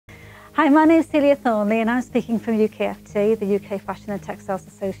Hi, my name is Celia Thornley and I'm speaking from UKFT, the UK Fashion and Textiles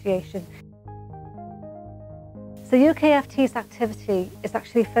Association. So UKFT's activity is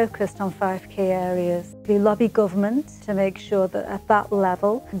actually focused on 5 key areas. We lobby government to make sure that at that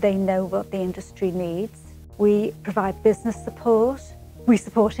level they know what the industry needs. We provide business support, we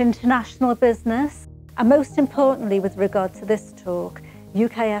support international business, and most importantly with regard to this talk,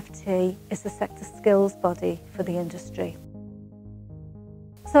 UKFT is the sector skills body for the industry.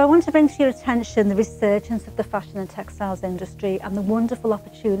 So I want to bring to your attention the resurgence of the fashion and textiles industry and the wonderful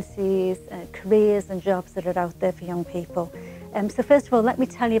opportunities, careers and jobs that are out there for young people. So first of all, let me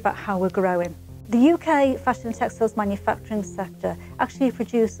tell you about how we're growing. The UK fashion and textiles manufacturing sector actually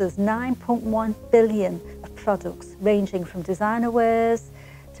produces 9.1 billion of products ranging from designer wares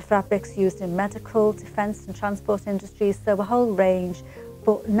to fabrics used in medical, defence and transport industries, so a whole range,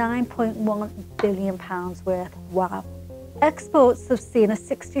 but £9.1 billion worth, wow. Exports have seen a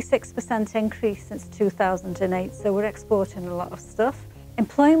 66% increase since 2008, so we're exporting a lot of stuff.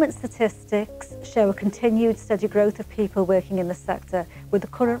 Employment statistics show a continued steady growth of people working in the sector, with a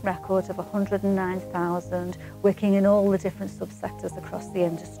current record of 109,000 working in all the different subsectors across the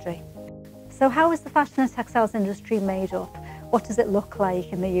industry. So how is the fashion and textiles industry made up? What does it look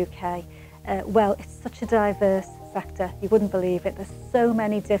like in the UK? Well, it's such a diverse sector, you wouldn't believe it. There's so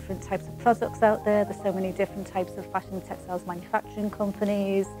many different types of products out there, there's so many different types of fashion and textiles manufacturing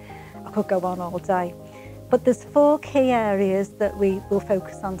companies. I could go on all day. But there's 4 key areas that we will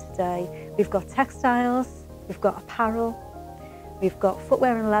focus on today. We've got textiles, we've got apparel, we've got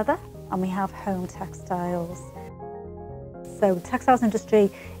footwear and leather, and we have home textiles. So the textiles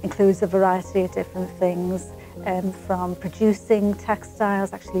industry includes a variety of different things, from producing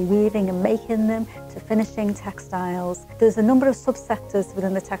textiles, actually weaving and making them, to finishing textiles. There's a number of subsectors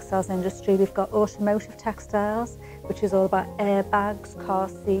within the textiles industry. We've got automotive textiles, which is all about airbags, car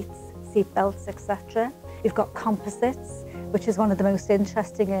seats, seat belts, etc. We've got composites, which is one of the most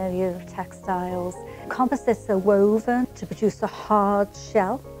interesting areas of textiles. Composites are woven to produce a hard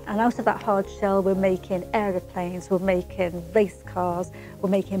shell, and out of that hard shell we're making aeroplanes, we're making race cars, we're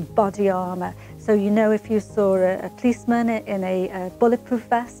making body armour. So you know, if you saw a policeman in a bulletproof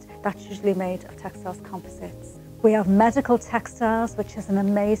vest, that's usually made of textiles composites. We have medical textiles, which is an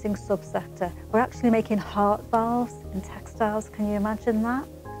amazing subsector. We're actually making heart valves in textiles, can you imagine that?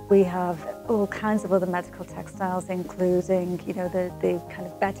 We have all kinds of other medical textiles, including, you know, the kind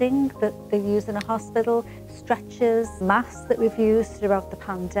of bedding that they use in a hospital, stretchers, masks that we've used throughout the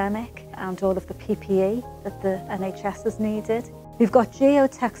pandemic, and all of the PPE that the NHS has needed. We've got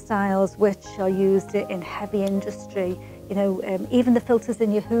geotextiles, which are used in heavy industry. You know, even the filters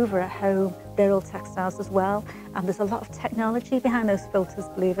in your Hoover at home, they're all textiles as well. And there's a lot of technology behind those filters,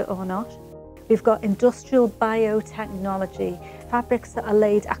 believe it or not. We've got industrial biotechnology, fabrics that are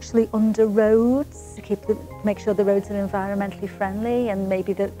laid actually under roads to make sure the roads are environmentally friendly, and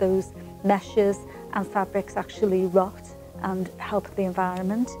maybe that those meshes and fabrics actually rot and help the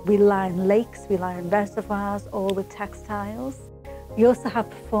environment. We line lakes, we line reservoirs, all with textiles. We also have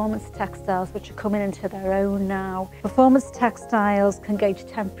performance textiles, which are coming into their own now. Performance textiles can gauge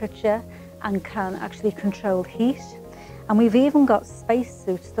temperature and can actually control heat. And we've even got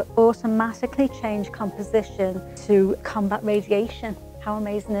spacesuits that automatically change composition to combat radiation. How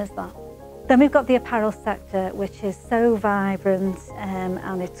amazing is that? Then we've got the apparel sector, which is so vibrant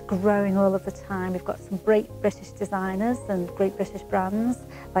and it's growing all of the time. We've got some great British designers and great British brands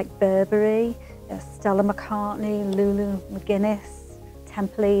like Burberry, Stella McCartney, Lulu McGuinness,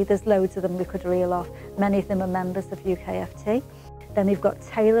 Templey. There's loads of them we could reel off. Many of them are members of UKFT. Then we've got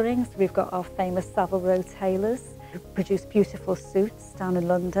tailoring, so we've got our famous Savile Row tailors who produce beautiful suits down in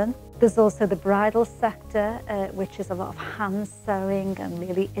London. There's also the bridal sector, which is a lot of hand sewing and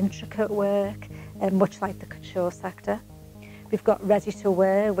really intricate work, much like the couture sector. We've got ready to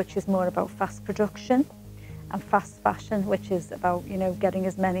wear, which is more about fast production, and fast fashion, which is about, you know, getting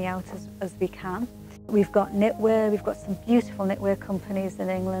as many out as we can. We've got knitwear, we've got some beautiful knitwear companies in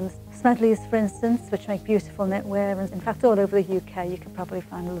England. Smedley's, for instance, which make beautiful knitwear, and in fact all over the UK you can probably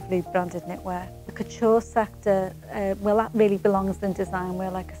find lovely branded knitwear. The couture sector, well, that really belongs in design wear,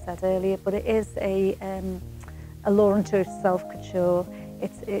 like I said earlier, but it is a law unto itself, couture.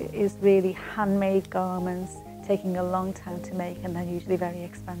 It is really handmade garments, taking a long time to make, and they're usually very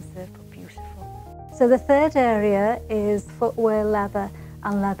expensive but beautiful. So the third area is footwear, leather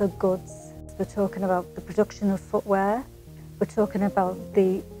and leather goods. We're talking about the production of footwear, we're talking about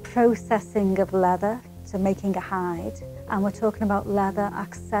the processing of leather to making a hide, and we're talking about leather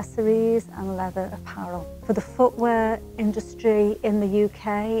accessories and leather apparel. For the footwear industry in the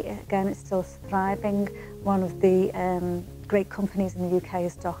UK, again, it's still thriving. One of the great companies in the UK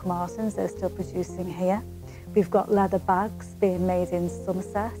is Doc Martens, they're still producing here. We've got leather bags being made in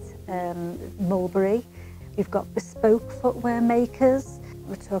Somerset, Mulberry. We've got bespoke footwear makers.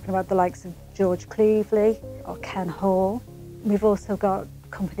 We're talking about the likes of George Cleveley or Ken Hall. We've also got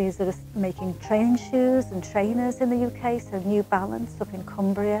companies that are making training shoes and trainers in the UK, so New Balance up in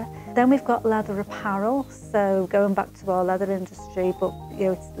Cumbria. Then we've got leather apparel, so going back to our leather industry, but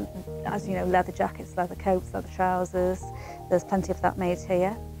it's, as you know, leather jackets, leather coats, leather trousers, there's plenty of that made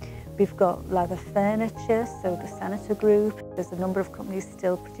here. We've got leather furniture, so the Senator Group. There's a number of companies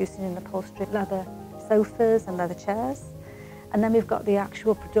still producing in upholstery leather sofas and leather chairs. And then we've got the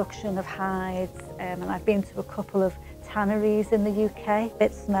actual production of hides, and I've been to a couple of tanneries in the UK, a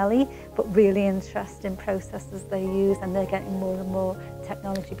bit smelly, but really interesting processes they use, and they're getting more and more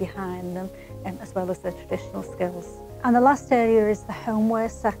technology behind them, as well as their traditional skills. And the last area is the homeware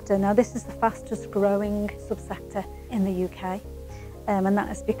sector. Now this is the fastest growing subsector in the UK. And that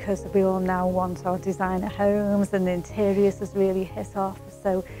is because we all now want our designer homes, and the interiors has really hit off.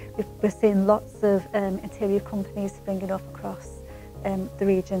 So we're seeing lots of interior companies springing up across the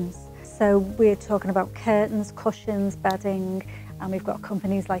regions. So we're talking about curtains, cushions, bedding, and we've got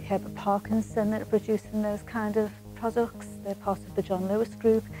companies like Herbert Parkinson that are producing those kind of products. They're part of the John Lewis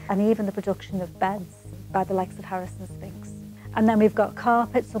Group, and even the production of beds by the likes of Harrison Spinks. And then we've got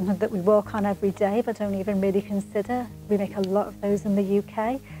carpet, something that we walk on every day but don't even really consider. We make a lot of those in the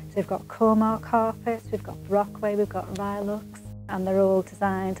UK. So we've got Cormark carpets, we've got Brockway, we've got Rylux, and they're all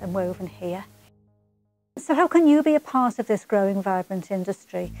designed and woven here. So how can you be a part of this growing, vibrant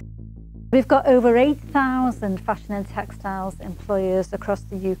industry? We've got over 8,000 fashion and textiles employers across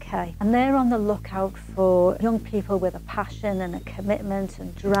the UK, and they're on the lookout for young people with a passion and a commitment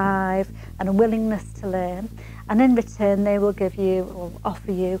and drive and a willingness to learn. And in return, they will give you or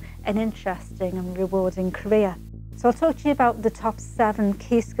offer you an interesting and rewarding career. So I'll talk to you about the top 7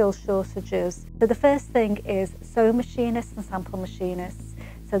 key skill shortages. So the first thing is sewing machinists and sample machinists.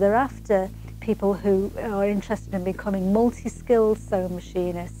 So they're after people who are interested in becoming multi-skilled sewing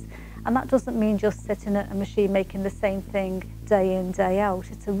machinists. And that doesn't mean just sitting at a machine making the same thing day in, day out.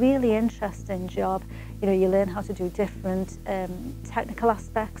 It's a really interesting job. You know, you learn how to do different technical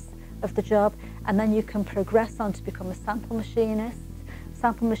aspects of the job, and then you can progress on to become a sample machinist.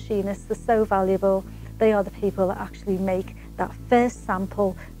 Sample machinists are so valuable. They are the people that actually make that first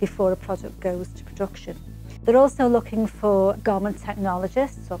sample before a product goes to production. They're also looking for garment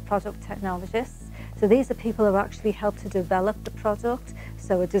technologists or product technologists. So these are people who actually help to develop the product.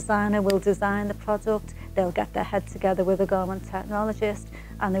 So a designer will design the product, they'll get their head together with a garment technologist,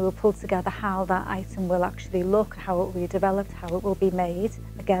 and they will pull together how that item will actually look, how it will be developed, how it will be made.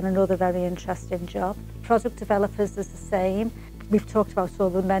 Again, another very interesting job. Product developers is the same. We've talked about all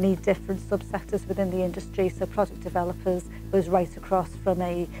the many different subsectors within the industry, so product developers goes right across from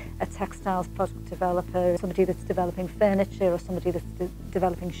a textiles product developer, somebody that's developing furniture, or somebody that's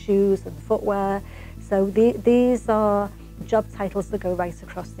developing shoes and footwear. So these are job titles that go right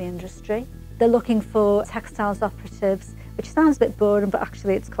across the industry. They're looking for textiles operatives, which sounds a bit boring, but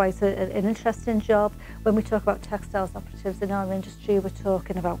actually it's quite an interesting job. When we talk about textiles operatives in our industry, we're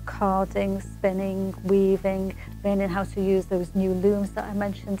talking about carding, spinning, weaving, learning how to use those new looms that I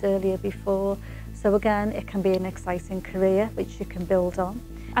mentioned earlier before. So again, it can be an exciting career which you can build on.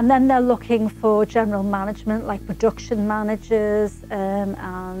 And then they're looking for general management, like production managers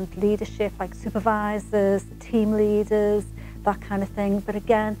and leadership, like supervisors, team leaders, that kind of thing. But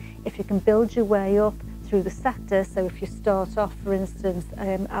again, if you can build your way up through the sector, so if you start off, for instance,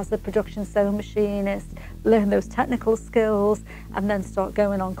 as a production sewing machinist, learn those technical skills, and then start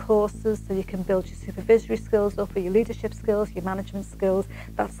going on courses so you can build your supervisory skills up, or your leadership skills, your management skills.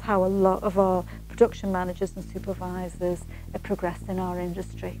 That's how a lot of our production managers and supervisors progress in our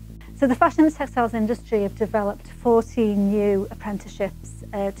industry. So the fashion and textiles industry have developed 14 new apprenticeships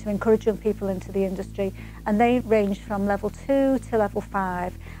to encourage young people into the industry, and they range from level 2 to level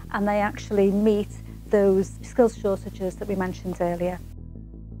 5, and they actually meet those skills shortages that we mentioned earlier.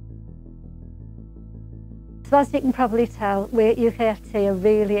 So as you can probably tell, we at UKFT are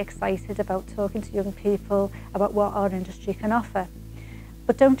really excited about talking to young people about what our industry can offer.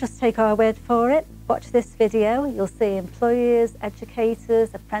 But don't just take our word for it. Watch this video, you'll see employers,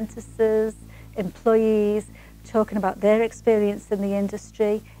 educators, apprentices, employees talking about their experience in the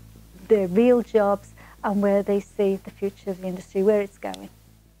industry, their real jobs, and where they see the future of the industry, where it's going.